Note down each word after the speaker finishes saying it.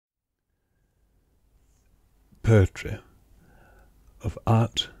poetry, of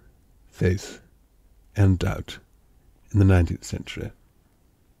art, faith, and doubt in the 19th century.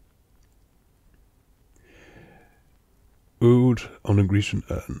 Ode on a Grecian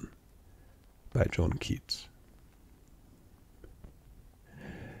Urn by John Keats.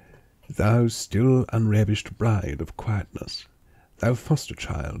 Thou still unravished bride of quietness, thou foster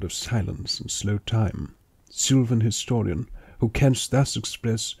child of silence and slow time, sylvan historian, who canst thus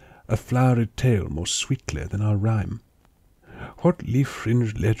express a flowery tale more sweetly than our rhyme. What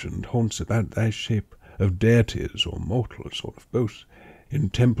leaf-fringed legend haunts about thy shape of deities or mortals, or of both,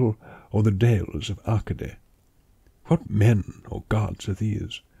 in temple or the dales of Arcady? What men or gods are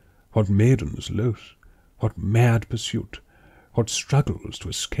these? What maidens loth? What mad pursuit? What struggles to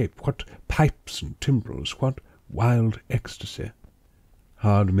escape? What pipes and timbrels? What wild ecstasy?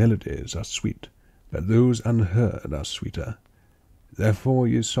 Hard melodies are sweet, but those unheard are sweeter. Therefore,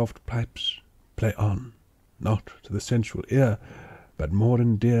 ye soft pipes, play on, not to the sensual ear, but more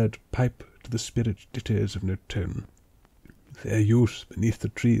endeared pipe to the spirit ditties of no tone. Fair youth, beneath the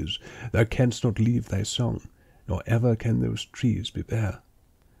trees, thou canst not leave thy song, nor ever can those trees be bare.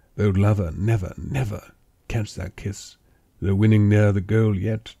 Bold lover, never, never canst thou kiss, though winning near the goal,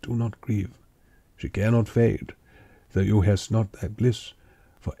 yet do not grieve. She cannot fade, though you hast not thy bliss,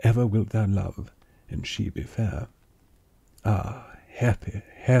 for ever wilt thou love, and she be fair. Ah, happy,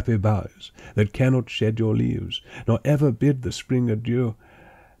 happy boughs, that cannot shed your leaves, nor ever bid the spring adieu,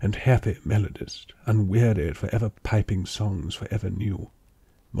 and happy melodist, unwearied, for ever piping songs for ever new.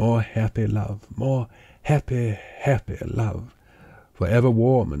 More happy love, more happy, happy love, for ever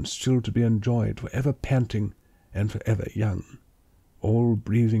warm and still to be enjoyed, for ever panting and for ever young, all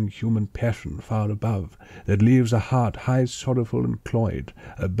breathing human passion far above, that leaves a heart high sorrowful and cloyed,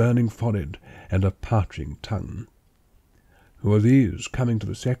 a burning forehead, and a parching tongue. Who are these coming to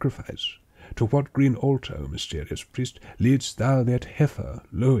the sacrifice? To what green altar, O mysterious priest, leadst thou that heifer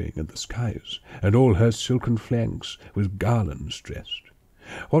lowing in the skies, and all her silken flanks with garlands dressed?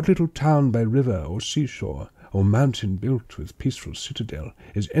 What little town by river or seashore, or mountain built with peaceful citadel,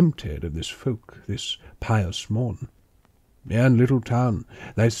 is emptied of this folk, this pious morn? And little town,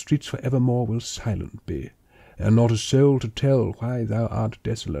 thy streets for evermore will silent be, and not a soul to tell why thou art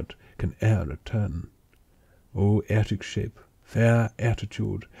desolate can e'er return. O Attic shape, fair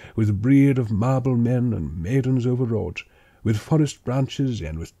attitude, with breed of marble men and maidens overwrought, with forest branches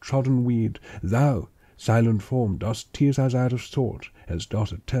and with trodden weed, thou, silent form, dost tease us out of thought, as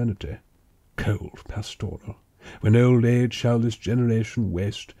doth eternity. Cold pastoral, when old age shall this generation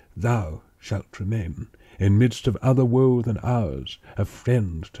waste, thou shalt remain, in midst of other woe than ours, a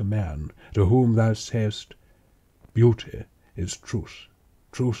friend to man, to whom thou sayest, beauty is truth,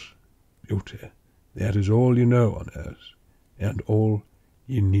 truth, beauty. That is all ye know on earth, and all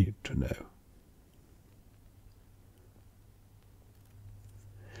ye need to know.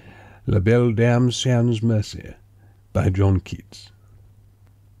 La Belle Dame sans Merci by John Keats.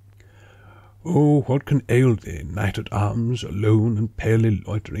 Oh, what can ail thee, knight-at-arms, alone and palely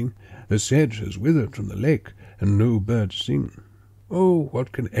loitering? The sedge has withered from the lake, and no birds sing. Oh,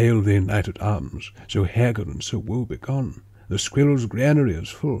 what can ail thee, knight-at-arms, so haggard and so woe-begone? The squirrel's granary is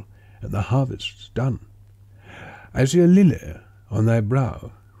full, and the harvest's done. I see a lily on thy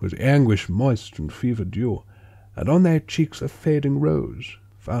brow, with anguish moist and fever dew, and on thy cheeks a fading rose,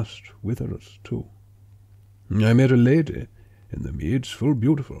 fast withereth too. I met a lady in the meads, full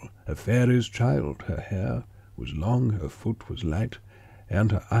beautiful, a fairy's child. Her hair was long, her foot was light,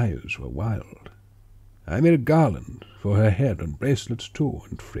 and her eyes were wild. I made a garland for her head, and bracelets too,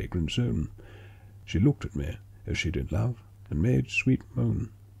 and fragrant zone. She looked at me as she did love, and made sweet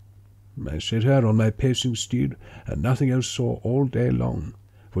moan. I set her on my pacing steed, and nothing else saw all day long,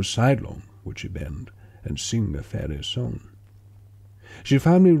 for sidelong would she bend, and sing a fairy song. She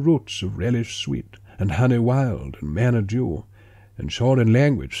found me roots of relish sweet, and honey wild, and manna dew, and shore in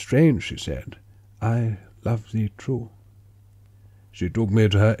language strange she said, I love thee true. She took me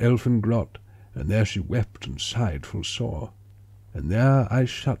to her elfin grot, and there she wept and sighed full sore, and there I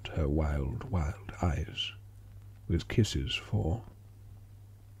shut her wild, wild eyes with kisses 4.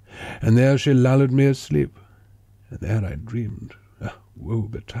 And there she lulled me asleep, and there I dreamed, woe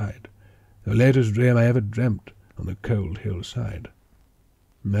betide, the latest dream I ever dreamt on the cold hillside.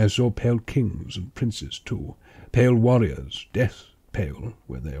 I saw pale kings and princes too, pale warriors, death pale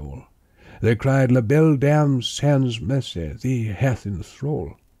were they all. They cried, La Belle Dame sans Merci, thee hath in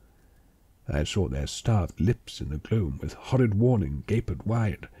thrall. I saw their starved lips in the gloam, with horrid warning gaped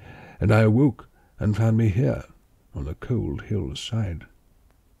wide, and I awoke and found me here on the cold hillside.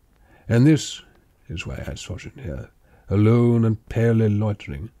 And this is why I sojourn here, alone and palely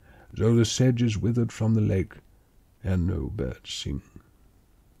loitering, though the sedge is withered from the lake, and no birds sing.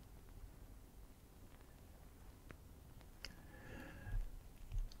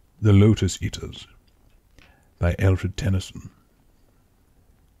 The Lotos Eaters by Alfred Tennyson.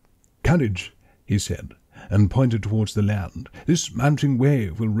 "Courage," he said, and pointed towards the land. "This mounting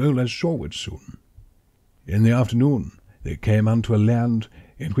wave will roll us shoreward soon." In the afternoon they came unto a land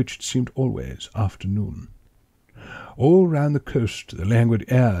in which it seemed always afternoon. All round the coast the languid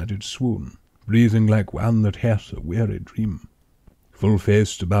air did swoon, breathing like one that hath a weary dream.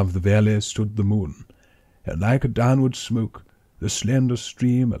 Full-faced above the valley stood the moon, and like a downward smoke the slender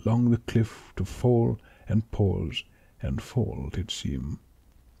stream along the cliff to fall and pause and fall did seem.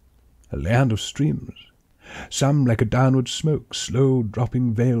 A land of streams, some like a downward smoke, slow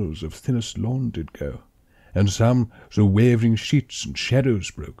dropping veils of thinnest lawn did go, and some so wavering sheets and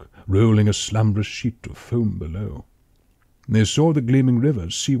shadows broke, rolling a slumbrous sheet of foam below. They saw the gleaming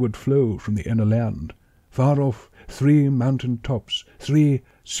rivers seaward flow from the inner land. Far off 3 mountain tops, 3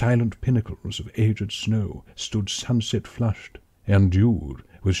 silent pinnacles of aged snow, stood sunset flushed, and dewed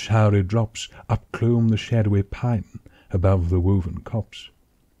with showery drops upclomb the shadowy pine above the woven copse.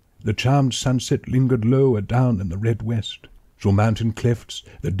 The charmed sunset lingered low adown in the red west. Through mountain clefts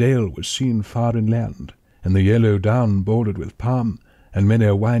the dale was seen far inland, and the yellow down bordered with palm, and many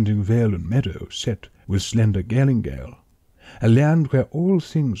a winding vale and meadow set with slender galingale. A land where all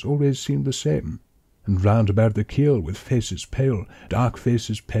things always seemed the same, and round about the keel with faces pale, dark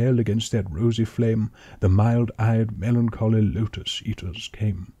faces pale against that rosy flame, the mild-eyed melancholy Lotos Eaters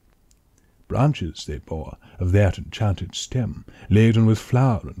came. Branches they bore of that enchanted stem, laden with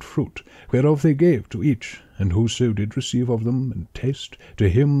flower and fruit, whereof they gave to each, and whoso did receive of them and taste, to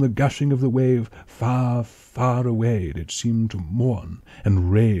him the gushing of the wave far, far away did seem to mourn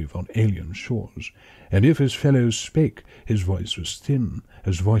and rave on alien shores, and if his fellows spake, his voice was thin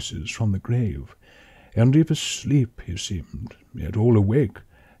as voices from the grave, and deep asleep he seemed, yet all awake,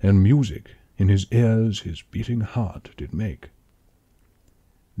 and music in his ears his beating heart did make.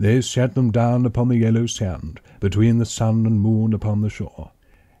 They sat them down upon the yellow sand, between the sun and moon upon the shore,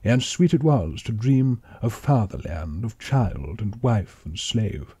 and sweet it was to dream of fatherland, of child and wife and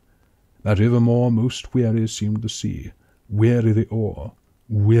slave. But evermore most weary seemed the sea, weary the oar,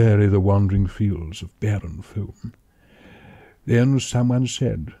 weary the wandering fields of barren foam. Then someone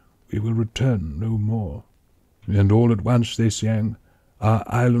said, "We will return no more," and all at once they sang, "Our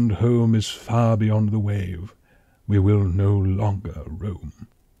island home is far beyond the wave, we will no longer roam."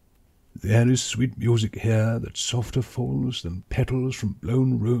 There is sweet music here that softer falls than petals from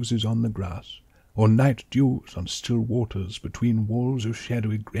blown roses on the grass, or night dews on still waters between walls of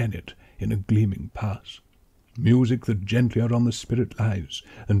shadowy granite in a gleaming pass. Music that gentlier on the spirit lies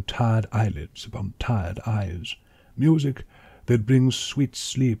than tired eyelids upon tired eyes. Music that brings sweet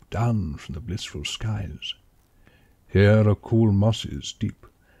sleep down from the blissful skies. Here are cool mosses deep,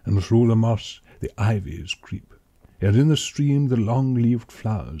 and through the moss the ivies creep, and in the stream the long-leaved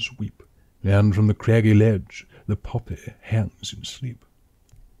flowers weep, and from the craggy ledge the poppy hangs in sleep.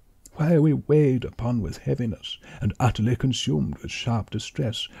 Why are we weighed upon with heaviness, and utterly consumed with sharp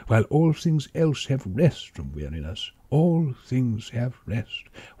distress, while all things else have rest from weariness? All things have rest.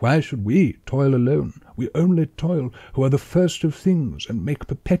 Why should we toil alone? We only toil who are the first of things, and make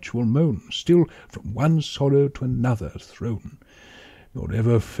perpetual moan, still from one sorrow to another thrown. Nor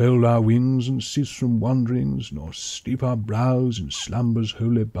ever fold our wings and cease from wanderings, nor steep our brows in slumber's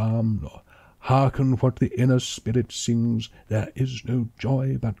holy balm, nor hearken what the inner spirit sings, there is no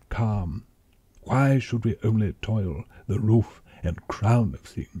joy but calm. Why should we only toil, the roof and crown of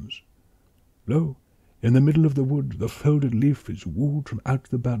things? Lo, in the middle of the wood the folded leaf is wooed from out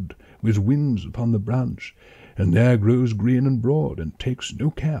the bud, with winds upon the branch, and there grows green and broad, and takes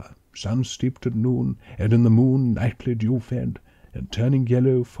no care, sun-steeped at noon, and in the moon nightly dew-fed, and turning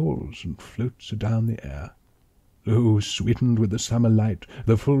yellow falls and floats adown the air. Lo, sweetened with the summer light,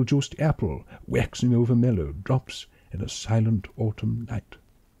 the full-juiced apple, waxing over mellow, drops in a silent autumn night.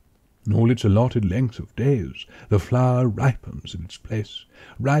 In all its allotted length of days, the flower ripens in its place,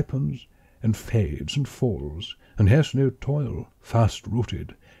 ripens and fades and falls, and has no toil,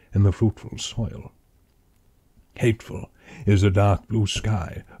 fast-rooted in the fruitful soil. Hateful is the dark blue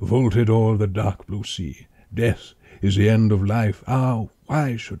sky, vaulted o'er the dark blue sea. Death is the end of life. Ah,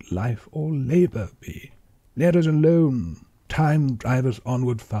 why should life all labour be? Let us alone. Time driveth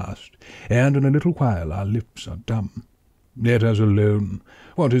onward fast, and in a little while our lips are dumb. Let us alone.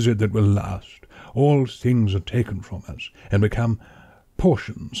 What is it that will last? All things are taken from us, and become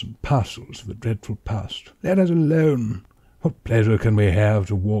portions and parcels of the dreadful past. Let us alone. What pleasure can we have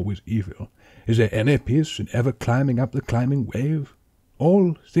to war with evil? Is there any peace in ever climbing up the climbing wave?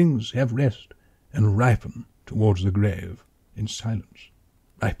 All things have rest, and ripen towards the grave, in silence,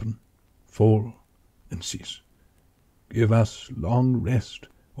 ripen, fall, and cease. Give us long rest,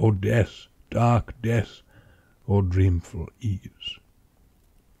 or death, dark death, or dreamful ease.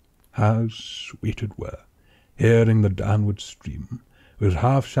 How sweet it were, hearing the downward stream, with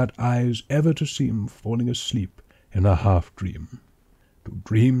half-shut eyes ever to seem falling asleep in a half-dream, to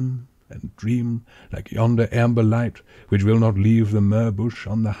dream and dream like yonder amber light which will not leave the myrrh bush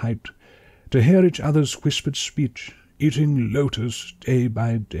on the height, to hear each other's whispered speech, eating lotus day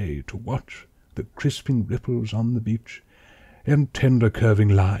by day, to watch the crisping ripples on the beach, and tender curving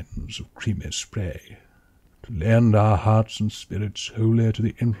lines of creamy spray, to lend our hearts and spirits wholly to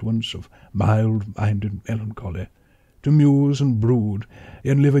the influence of mild-minded melancholy, to muse and brood,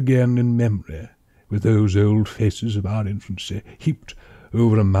 and live again in memory, with those old faces of our infancy heaped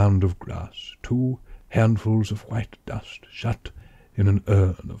over a mound of grass, 2 handfuls of white dust shut in an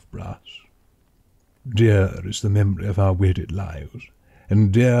urn of brass. Dear is the memory of our wedded lives,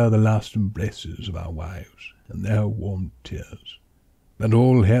 and dear the last embraces of our wives, and their warm tears. But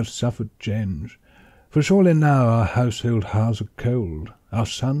all hath suffered change, for surely now our household hearths are cold, our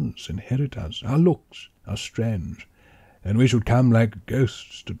sons inherit us, our looks are strange, and we should come like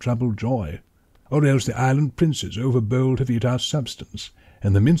ghosts to trouble joy, or else the island princes overbold have eat our substance,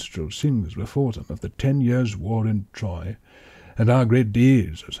 and the minstrel sings before them of the 10 years' war in Troy, and our great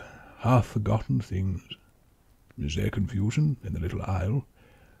deeds as half-forgotten things. Is there confusion in the little isle?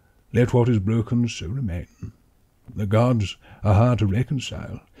 Let what is broken so remain. The gods are hard to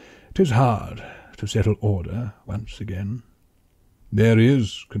reconcile. 'Tis hard to settle order once again. There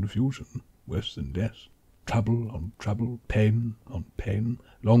is confusion worse than death, trouble on trouble, pain on pain,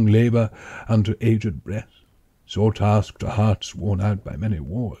 long labour unto aged breath, sore task to hearts worn out by many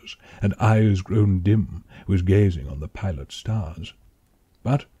wars, and eyes grown dim with gazing on the pilot stars.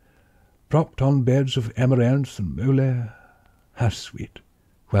 But, propped on beds of amaranth and mole, how sweet,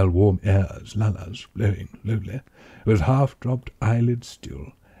 while warm airs lull us, blowing lowly, with half-dropped eyelids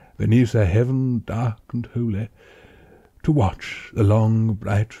still, beneath a heaven dark and holy, to watch the long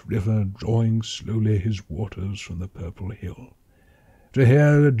bright river drawing slowly his waters from the purple hill, to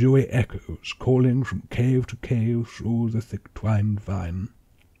hear the dewy echoes calling from cave to cave through the thick-twined vine,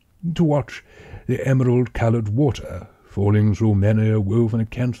 to watch the emerald-coloured water falling through many a woven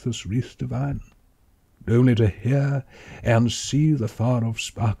acanthus wreath divine, only to hear and see the far-off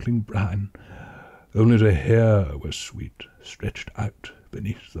sparkling brine, only to hear were sweet, stretched out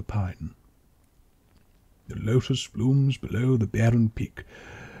beneath the pine. The lotus blooms below the barren peak,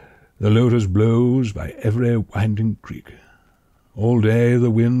 the lotus blows by every winding creek. All day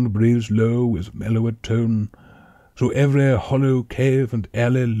the wind breathes low with mellower tone, through every hollow cave and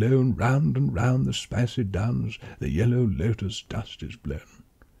alley lone, round and round the spicy downs the yellow lotus dust is blown.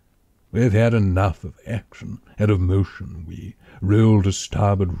 We've had enough of action and of motion, we, roll to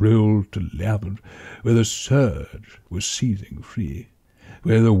starboard, roll to larboard, where the surge was seething free,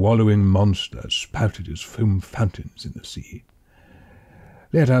 where the wallowing monster spouted his foam fountains in the sea.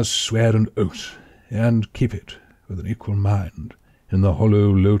 Let us swear an oath, and keep it with an equal mind, in the hollow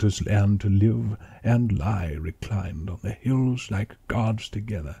lotus land to live and lie reclined on the hills like gods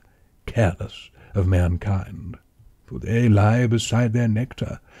together, careless of mankind. For they lie beside their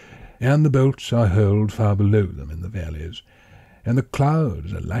nectar, and the bolts are hurled far below them in the valleys, and the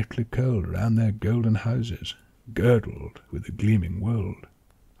clouds are lightly curled around their golden houses, girdled with the gleaming world,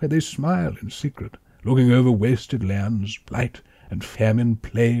 where they smile in secret, looking over wasted lands, blight and famine,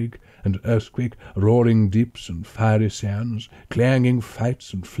 plague and earthquake, roaring deeps and fiery sands, clanging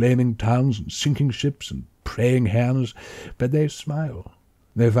fights and flaming towns and sinking ships and praying hands. But they smile.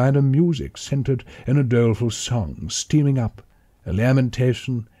 They find a music centred in a doleful song, steaming up, a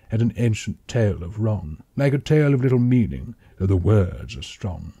lamentation and an ancient tale of wrong, like a tale of little meaning, though the words are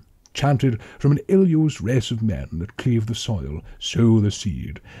strong, chanted from an ill-used race of men that cleave the soil, sow the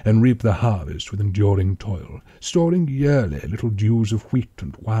seed, and reap the harvest with enduring toil, storing yearly little dews of wheat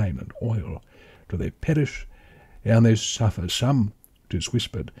and wine and oil, till they perish, and they suffer. Some, 'tis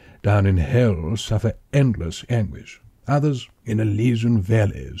whispered, down in hell suffer endless anguish. Others in Elysian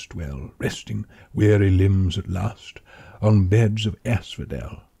valleys dwell, resting weary limbs at last, on beds of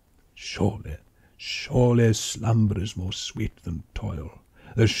asphodel. Surely, surely slumber is more sweet than toil,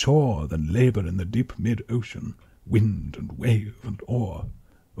 the shore than labour in the deep mid-ocean, wind and wave and oar.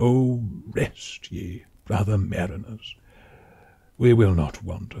 O rest ye, brother mariners, we will not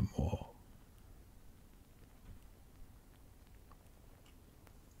wander more.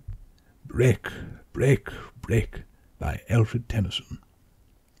 Break, break, break, by Alfred Tennyson.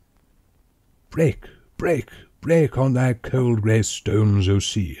 Break, break, break on thy cold grey stones, O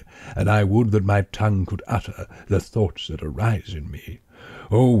sea, and I would that my tongue could utter the thoughts that arise in me.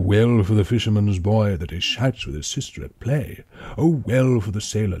 Oh, well for the fisherman's boy that he shouts with his sister at play! Oh, well for the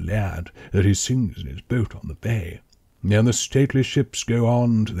sailor lad that he sings in his boat on the bay! And the stately ships go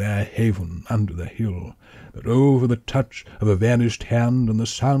on to their haven under the hill, but oh, for the touch of a vanished hand and the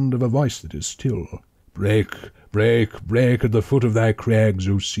sound of a voice that is still! Break, break, break at the foot of thy crags,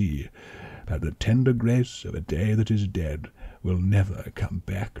 O sea, but the tender grace of a day that is dead will never come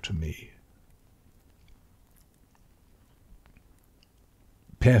back to me.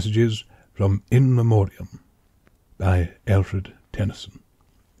 Passages from In Memoriam by Alfred Tennyson.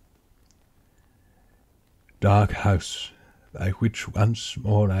 Dark house, by which once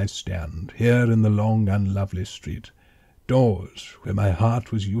more I stand, here in the long unlovely street, doors where my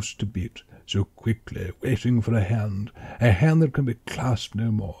heart was used to beat so quickly, waiting for a hand that can be clasped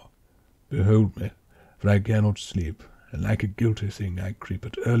no more. Behold me, for I cannot sleep, and like a guilty thing I creep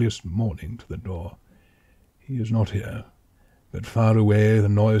at earliest morning to the door. He is not here, but far away the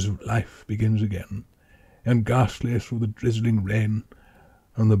noise of life begins again, and ghastly through the drizzling rain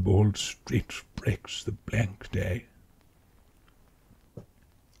on the bold street breaks the blank day.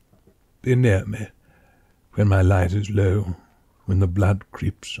 Be near me when my light is low, when the blood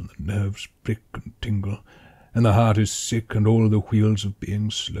creeps and the nerves prick and tingle, and the heart is sick and all the wheels of being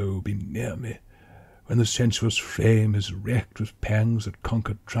slow. Be near me when the sensuous frame is wrecked with pangs that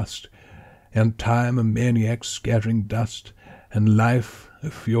conquer trust, and time a maniac scattering dust, and life a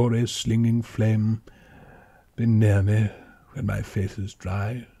fury slinging flame. Be near me when my face is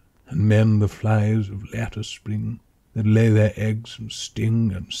dry, and men the flies of latter spring, that lay their eggs and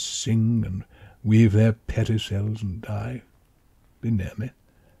sting and sing and weave their petty cells and die. Be near me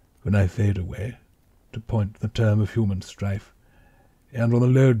when I fade away, to point the term of human strife, and on the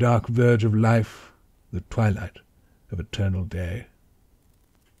low dark verge of life, the twilight of eternal day.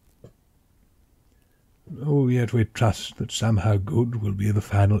 Oh, yet we trust that somehow good will be the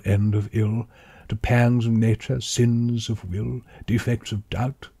final end of ill, to pangs of nature, sins of will, defects of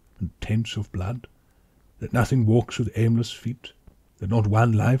doubt, and taints of blood, that nothing walks with aimless feet, that not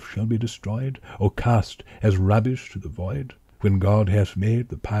one life shall be destroyed, or cast as rubbish to the void, when God hath made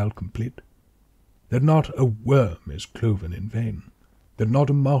the pile complete, that not a worm is cloven in vain, that not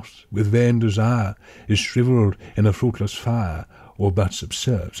a moth with vain desire is shrivelled in a fruitless fire, or but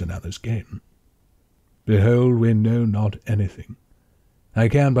subserves another's gain. Behold, we know not anything. I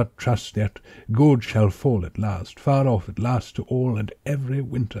can but trust that good shall fall at last, far off at last to all and every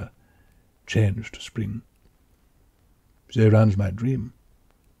winter, change to spring. So runs my dream.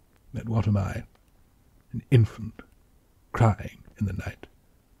 But what am I? An infant crying in the night,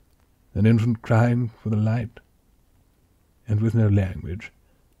 an infant crying for the light, and with no language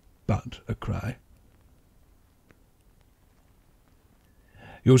but a cry.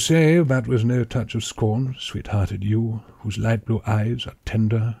 You say, but with no touch of scorn, sweet-hearted you, whose light blue eyes are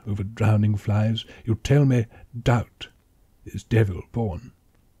tender over drowning flies, you tell me doubt is devil born.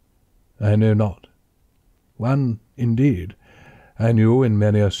 I know not. One, indeed, I knew in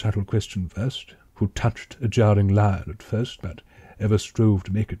many a subtle question versed, who touched a jarring lyre at first, but ever strove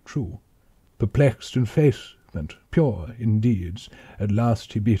to make it true. Perplexed in face, and pure in deeds, at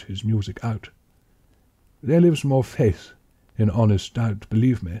last he beat his music out. There lives more faith in honest doubt,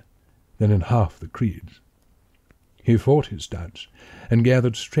 believe me, than in half the creeds. He fought his doubts, and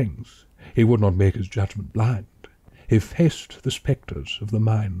gathered strength. He would not make his judgment blind. He faced the spectres of the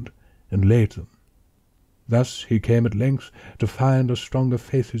mind, and laid them. Thus he came at length to find a stronger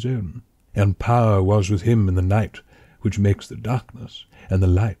faith his own, and power was with him in the night, which makes the darkness and the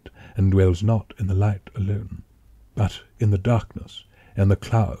light, and dwells not in the light alone, but in the darkness and the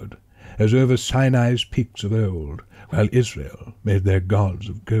cloud, as over Sinai's peaks of old, while Israel made their gods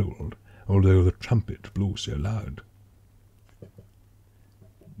of gold, although the trumpet blew so loud.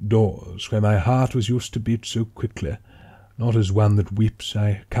 Doors where my heart was used to beat so quickly, not as one that weeps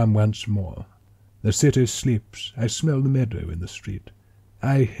I come once more. The city sleeps, I smell the meadow in the street,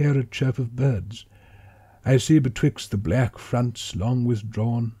 I hear a chirp of birds, I see betwixt the black fronts long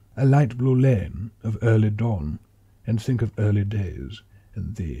withdrawn a light blue lane of early dawn, and think of early days,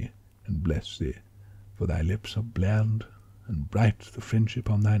 and thee, and bless thee, for thy lips are bland, and bright the friendship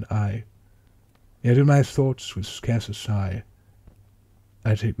on thine eye. Yet in my thoughts, with scarce a sigh,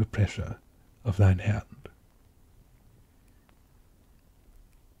 I take the pressure of thine hand.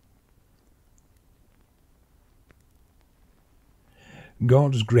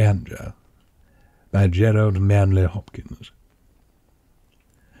 God's Grandeur by Gerard Manley Hopkins.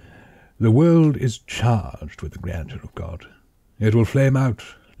 The world is charged with the grandeur of God. It will flame out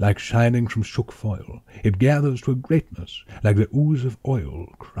like shining from shook foil, it gathers to a greatness, like the ooze of oil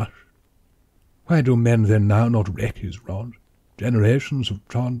crushed. Why do men then now not wreck his rod? Generations have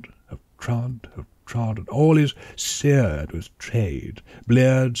trod, and all is seared with trade,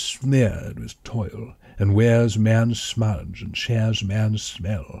 bleared, smeared with toil, and wears man's smudge and shares man's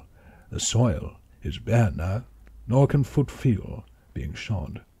smell. The soil is bare now, nor can foot feel, being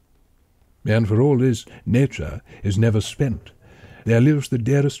shod. And for all this, nature is never spent. There lives the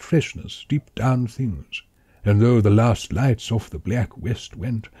dearest freshness, deep down things, and though the last lights off the black west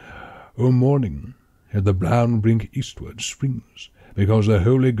went, O morning, at the brown brink eastward springs, because the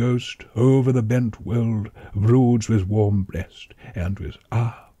Holy Ghost over the bent world broods with warm breast and with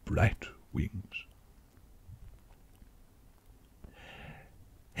bright wings.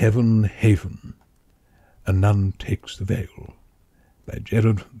 Heaven Haven, A Nun Takes the Veil, by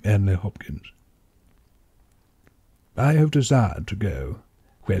Gerard Manley Hopkins. I have desired to go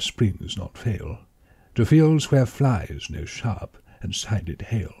where springs not fail, to fields where flies no sharp and sided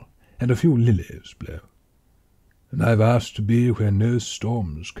hail, and a few lilies blow. And I've asked to be where no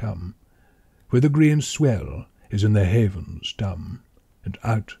storms come, where the green swell is in the havens dumb, and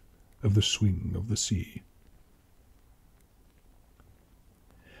out of the swing of the sea.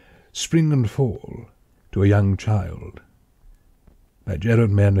 Spring and Fall to a Young Child, by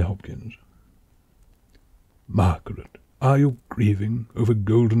Gerard Manley Hopkins. Margaret, are you grieving over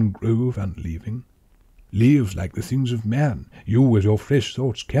Golden Grove unleaving? Leaves like the things of man, you with your fresh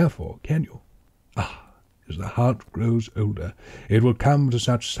thoughts care for, can you? As the heart grows older, it will come to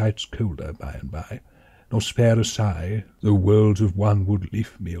such sights colder by and by, nor spare a sigh, though worlds of one wood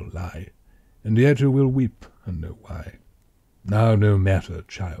leaf meal lie, and yet you will weep, and know why. Now no matter,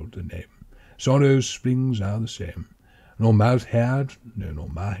 child, to name, sorrow's springs are the same, nor mouth had, no, nor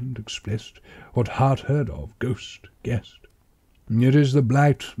mind expressed, what heart heard of, ghost, guessed. It is the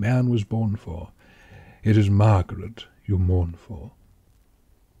blight man was born for, it is Margaret you mourn for.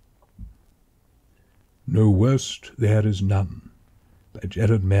 No worst there is none, by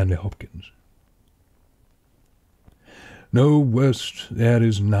Gerard Manley Hopkins. No worst there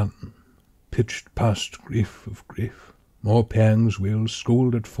is none, pitched past grief of grief, more pangs will,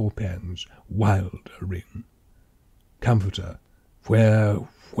 schooled at 4 pangs, wilder ring. Comforter, where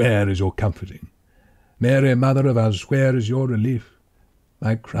is your comforting? Mary, mother of us, where is your relief?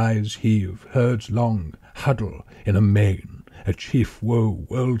 My cries heave, herds long, huddle in a main, a chief woe,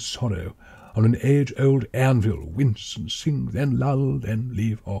 world sorrow, on an age-old anvil, wince and sing, then lull, then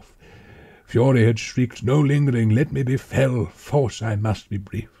leave off. Fury had shrieked, no lingering, let me be fell, force I must be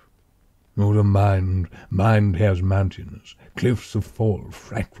brief. Oh, the mind has mountains, cliffs of fall,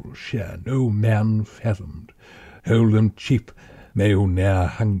 frightful sheer, no man fathomed. Hold them cheap, may who ne'er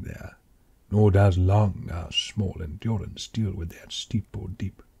hung there, nor does long our small endurance deal with that steep or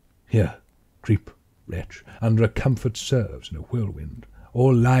deep. Here, creep, wretch, under a comfort serves in a whirlwind,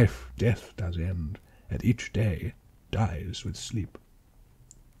 all life death does end, and each day dies with sleep.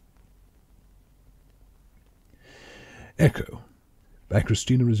 Echo, by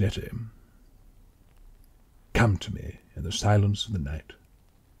Christina Rossetti. Come to me in the silence of the night,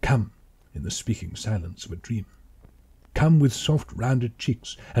 come in the speaking silence of a dream. Come with soft rounded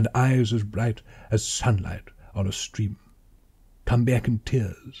cheeks and eyes as bright as sunlight on a stream. Come back in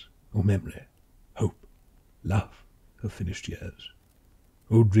tears, O memory, hope, love of finished years.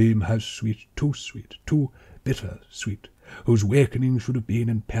 O dream, how sweet, too bitter sweet, whose wakening should have been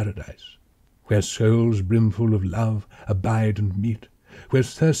in paradise, where souls brimful of love abide and meet, where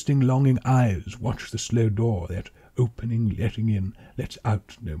thirsting longing eyes watch the slow door that, opening, letting in, lets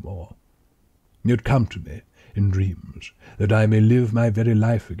out no more. Yet come to me in dreams, that I may live my very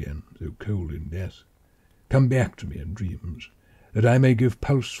life again, though cold in death. Come back to me in dreams, that I may give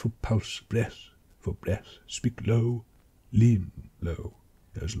pulse for pulse, breath for breath, speak low, lean low,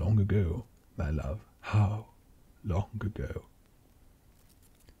 as long ago, my love, how long ago.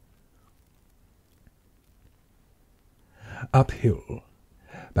 Uphill,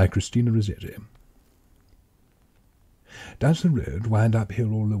 by Christina Rossetti. Does the road wind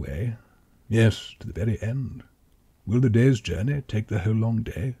uphill all the way? Yes, to the very end. Will the day's journey take the whole long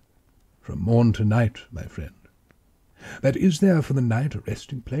day? From morn to night, my friend. But is there for the night a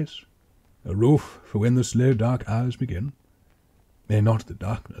resting place? A roof for when the slow dark hours begin? May not the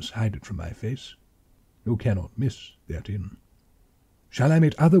darkness hide it from my face? You cannot miss that inn. Shall I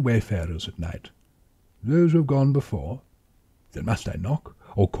meet other wayfarers at night? Those who have gone before? Then must I knock,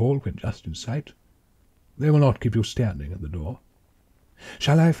 or call when just in sight? They will not keep you standing at the door.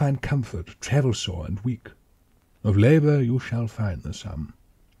 Shall I find comfort, travel sore and weak? Of labour you shall find the sum.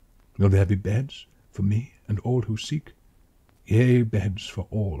 Will there be beds for me and all who seek? yea, beds for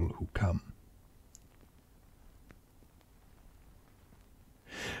all who come.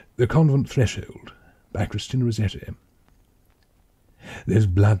 The Convent Threshold, by Christina Rossetti. There's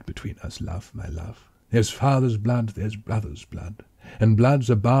blood between us, love, my love. There's father's blood, there's brother's blood, and blood's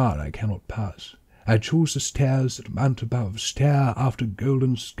a bar I cannot pass. I choose the stairs that mount above, stare after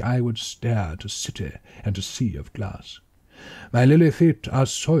golden skyward stare, to city and to sea of glass. My lily feet are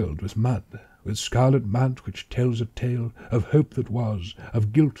soiled with mud, with scarlet mud which tells a tale of hope that was,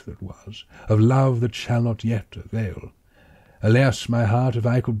 of guilt that was, of love that shall not yet avail. Alas, my heart, if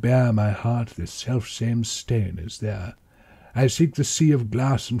I could bear my heart, this self-same stain is there. I seek the sea of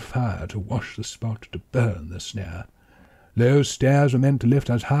glass and fire, to wash the spot, to burn the snare. Lo, stairs are meant to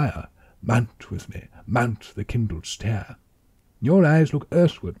lift us higher. Mount with me, mount the kindled stair. Your eyes look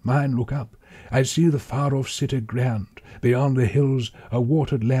earthward, mine look up. I see the far-off city grand, beyond the hills a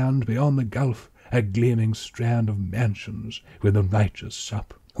watered land, beyond the gulf a gleaming strand of mansions where the righteous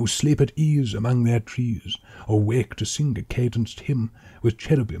sup, who sleep at ease among their trees, or wake to sing a cadenced hymn with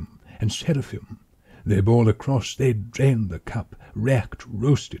cherubim and seraphim. They bore the cross, they drained the cup, racked,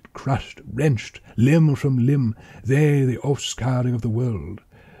 roasted, crushed, wrenched, limb from limb, they the offscouring of the world.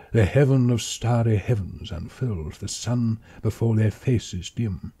 The heaven of starry heavens unfurled, the sun before their faces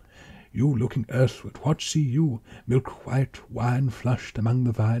dim. You looking earthward, what see you? Milk-white, wine-flushed among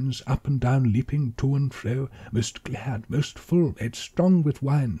the vines, up and down leaping to and fro, most glad, most full, made strong with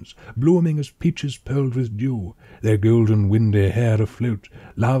wines, blooming as peaches pearled with dew, their golden windy hair afloat,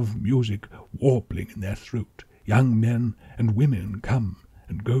 love, music, warbling in their throat. Young men and women come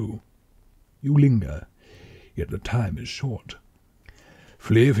and go. You linger, yet the time is short.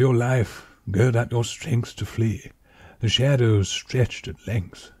 Flee for your life, gird up your strength to flee. The shadows stretched at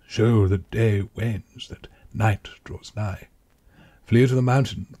length show that day wanes, that night draws nigh. Flee to the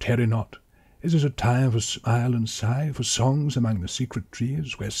mountain, tarry not. Is it a time for smile and sigh, for songs among the secret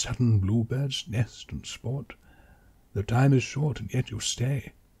trees, where sudden bluebirds nest and sport? The time is short, and yet you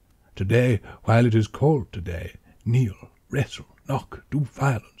stay. Today, while it is called today, kneel, wrestle, knock, do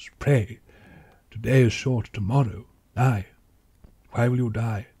violence, pray. Today is short, tomorrow nigh. Why will you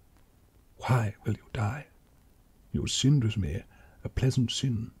die? Why will you die? You sinned with me, a pleasant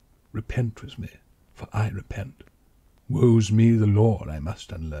sin. Repent with me, for I repent. Woe's me the law I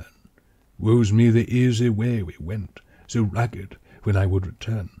must unlearn. Woe's me the easy way we went, so rugged when I would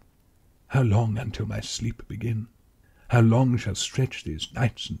return. How long until my sleep begin? How long shall stretch these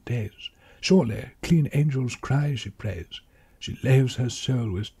nights and days? Surely clean angels' cry she prays. She laves her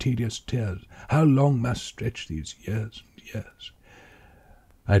soul with tedious tears. How long must stretch these years and years?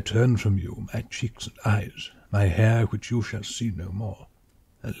 I turn from you my cheeks and eyes, my hair which you shall see no more.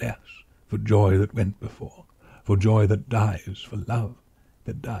 Alas, for joy that went before, for joy that dies, for love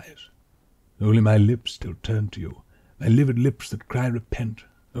that dies. Only my lips still turn to you, my livid lips that cry repent.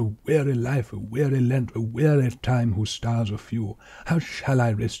 O weary life, O weary Lent, O weary time whose stars are few, how shall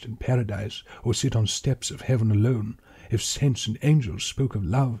I rest in paradise, or sit on steps of heaven alone? If saints and angels spoke of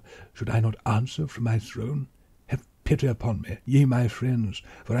love, should I not answer from my throne? Have pity upon me, ye my friends,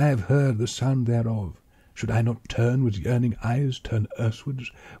 for I have heard the sound thereof. Should I not turn with yearning eyes, turn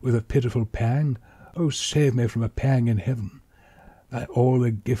earthwards with a pitiful pang? O save me from a pang in heaven. By all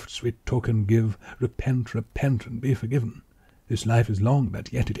the gifts we took and give, repent, repent, and be forgiven. This life is long,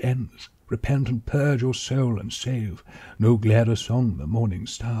 but yet it ends. Repent and purge your soul and save. No gladder song the morning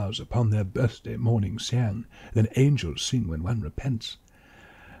stars upon their birthday morning sang than angels sing when one repents.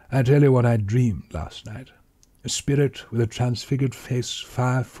 I tell you what I dreamed last night. A spirit with a transfigured face,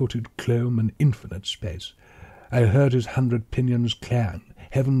 fire-footed, clomb in infinite space. I heard his 100 pinions clang,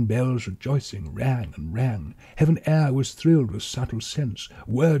 heaven bells rejoicing rang and rang, heaven air was thrilled with subtle sense,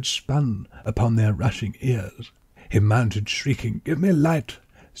 words spun upon their rushing ears. He mounted shrieking, "Give me light!"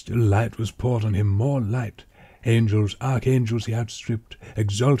 Still light was poured on him, more light. Angels, archangels he outstripped,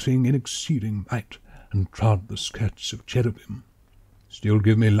 exulting in exceeding might, and trod the skirts of cherubim. "Still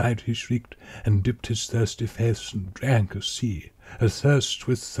give me light," he shrieked, and dipped his thirsty face and drank a sea, a thirst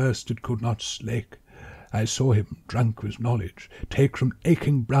with thirst it could not slake. I saw him, drunk with knowledge, take from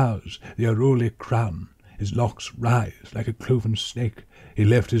aching brows the aureole crown. His locks rise like a cloven snake. He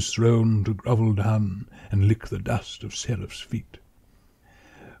left his throne to grovel down and lick the dust of seraphs' feet.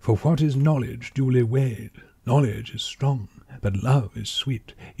 For what is knowledge duly weighed? Knowledge is strong, but love is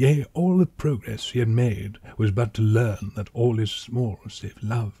sweet. Yea, all the progress he had made was but to learn that all is small save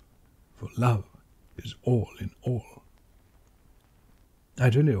love, for love is all in all. I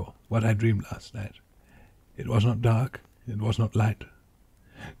tell you what I dreamed last night. It was not dark, it was not light.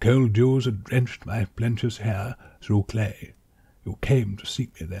 Cold dews had drenched my plenteous hair through clay. You came to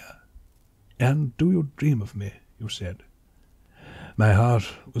seek me there. And do you dream of me, you said. My heart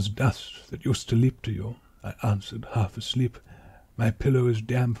was dust that used to leap to you. I answered half asleep. My pillow is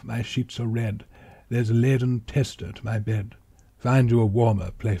damp, my sheets are red. There's a leaden tester to my bed. Find you a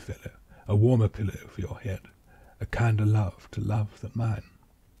warmer playfellow, a warmer pillow for your head, a kinder love to love than mine.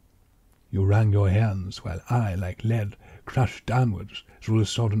 You wrung your hands, while I, like lead, crushed downwards through the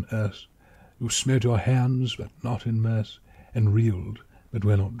sodden earth. You smote your hands, but not in mirth, and reeled, but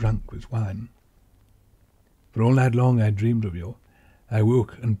were not drunk with wine. For all night long I dreamed of you. I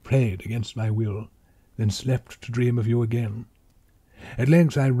woke and prayed against my will, then slept to dream of you again. At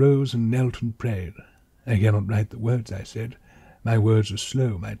length I rose and knelt and prayed. I cannot write the words I said. My words were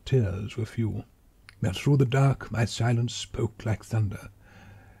slow, my tears were few. But through the dark my silence spoke like thunder.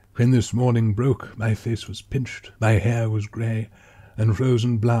 When this morning broke, my face was pinched, my hair was grey, and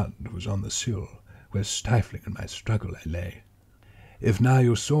frozen blood was on the sill, where stifling in my struggle I lay. If now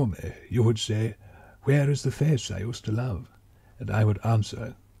you saw me, you would say, Where is the face I used to love? And I would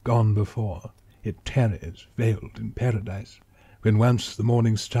answer, Gone before, it tarries, veiled in paradise. When once the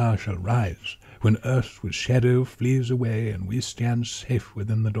morning star shall rise, when earth with shadow flees away, and we stand safe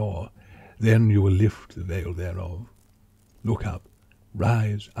within the door, then you will lift the veil thereof. Look up,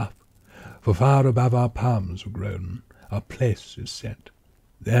 rise up, for far above our palms are grown, our place is set.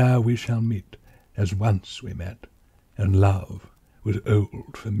 There we shall meet, as once we met, and love with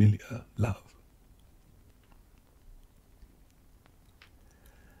old familiar love.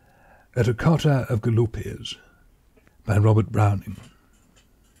 A Tocatta of Galuppi's, by Robert Browning.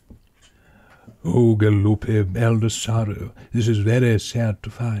 O Galuppi, Belle de sorrow, this is very sad to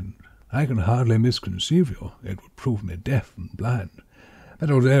find. I can hardly misconceive you, it would prove me deaf and blind. But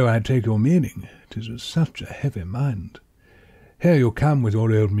although I take your meaning, 'tis with such a heavy mind. Here you come with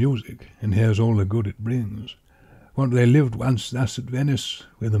your old music, and here's all the good it brings. What they lived once thus at Venice,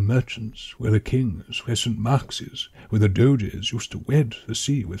 where the merchants, where the kings, where St. Mark's is, where the doges used to wed the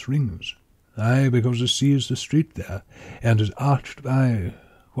sea with rings. Aye, because the sea's the street there, and is arched by,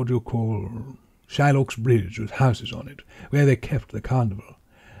 what do you call, Shylock's Bridge with houses on it, where they kept the carnival.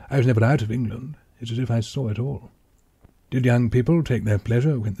 I was never out of England, it's as if I saw it all. Did young people take their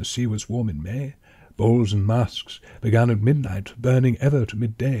pleasure when the sea was warm in May? Balls and masks began at midnight, burning ever to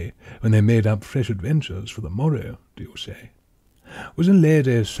midday, when they made up fresh adventures for the morrow, do you say? Was a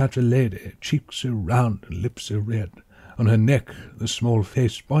lady such a lady, cheeks so round and lips so red, on her neck the small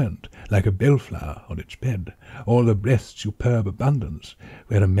face buoyant, like a bellflower on its bed, all the breast superb abundance,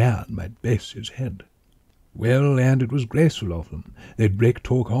 where a man might base his head? Well, and it was graceful of them. They'd break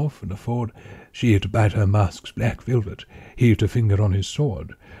talk off and afford, she to bite her mask's black velvet, he to finger on his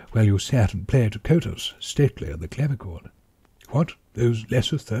sword, while you sat and played Tocatas, stately at the clavichord. What, those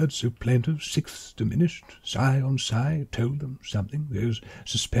lesser thirds so plaintive, sixths diminished, sigh on sigh, told them something, those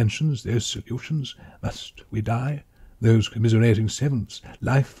suspensions, those solutions, must we die? Those commiserating sevenths,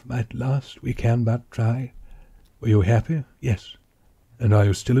 life might last, we can but try. Were you happy? Yes. And are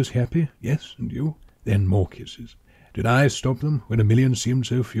you still as happy? Yes, and you? Then more kisses. Did I stop them when a million seemed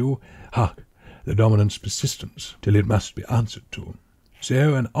so few? Hark, the dominant's persistence, till it must be answered to.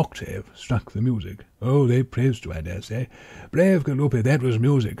 So an octave struck the music. Oh, they praised you, I dare say. Brave Galuppi, that was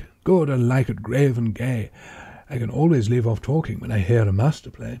music. Good, and like it grave and gay. I can always leave off talking when I hear a master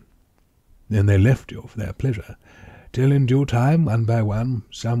play. Then they left you for their pleasure, till in due time, one by one,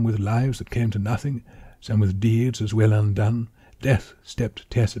 some with lives that came to nothing, some with deeds as well undone, death stepped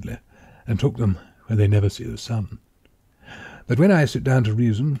tacitly, and took them where they never see the sun. But when I sit down to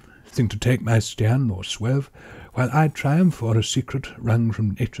reason, think to take my stand or swerve, while I triumph for a secret wrung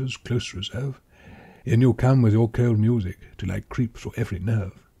from nature's close reserve, in you come with your cold music, till I creep through every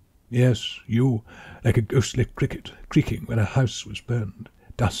nerve. Yes, you, like a ghostly cricket, creaking when a house was burned,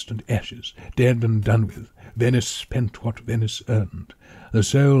 dust and ashes, dead and done with, Venice spent what Venice earned. The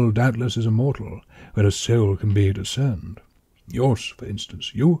soul doubtless is immortal, where a soul can be discerned. Yours, for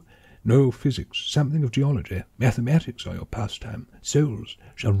instance, you, no physics, something of geology, mathematics are your pastime. Souls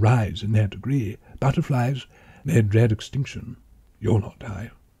shall rise in their degree. Butterflies may dread extinction. You'll not die.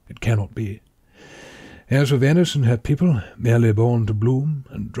 It cannot be. As for Venice and her people, merely born to bloom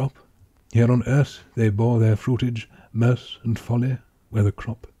and drop, here on earth they bore their fruitage, mirth and folly were the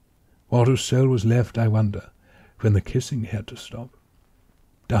crop. What of soul was left, I wonder, when the kissing had to stop?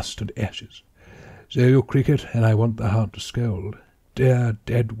 Dust and ashes. So you cricket, and I want the heart to scold. Dear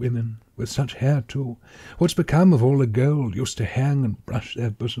dead women, with such hair too, what's become of all the gold used to hang and brush their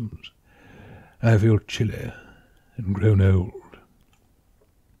bosoms? I feel chilly and grown old.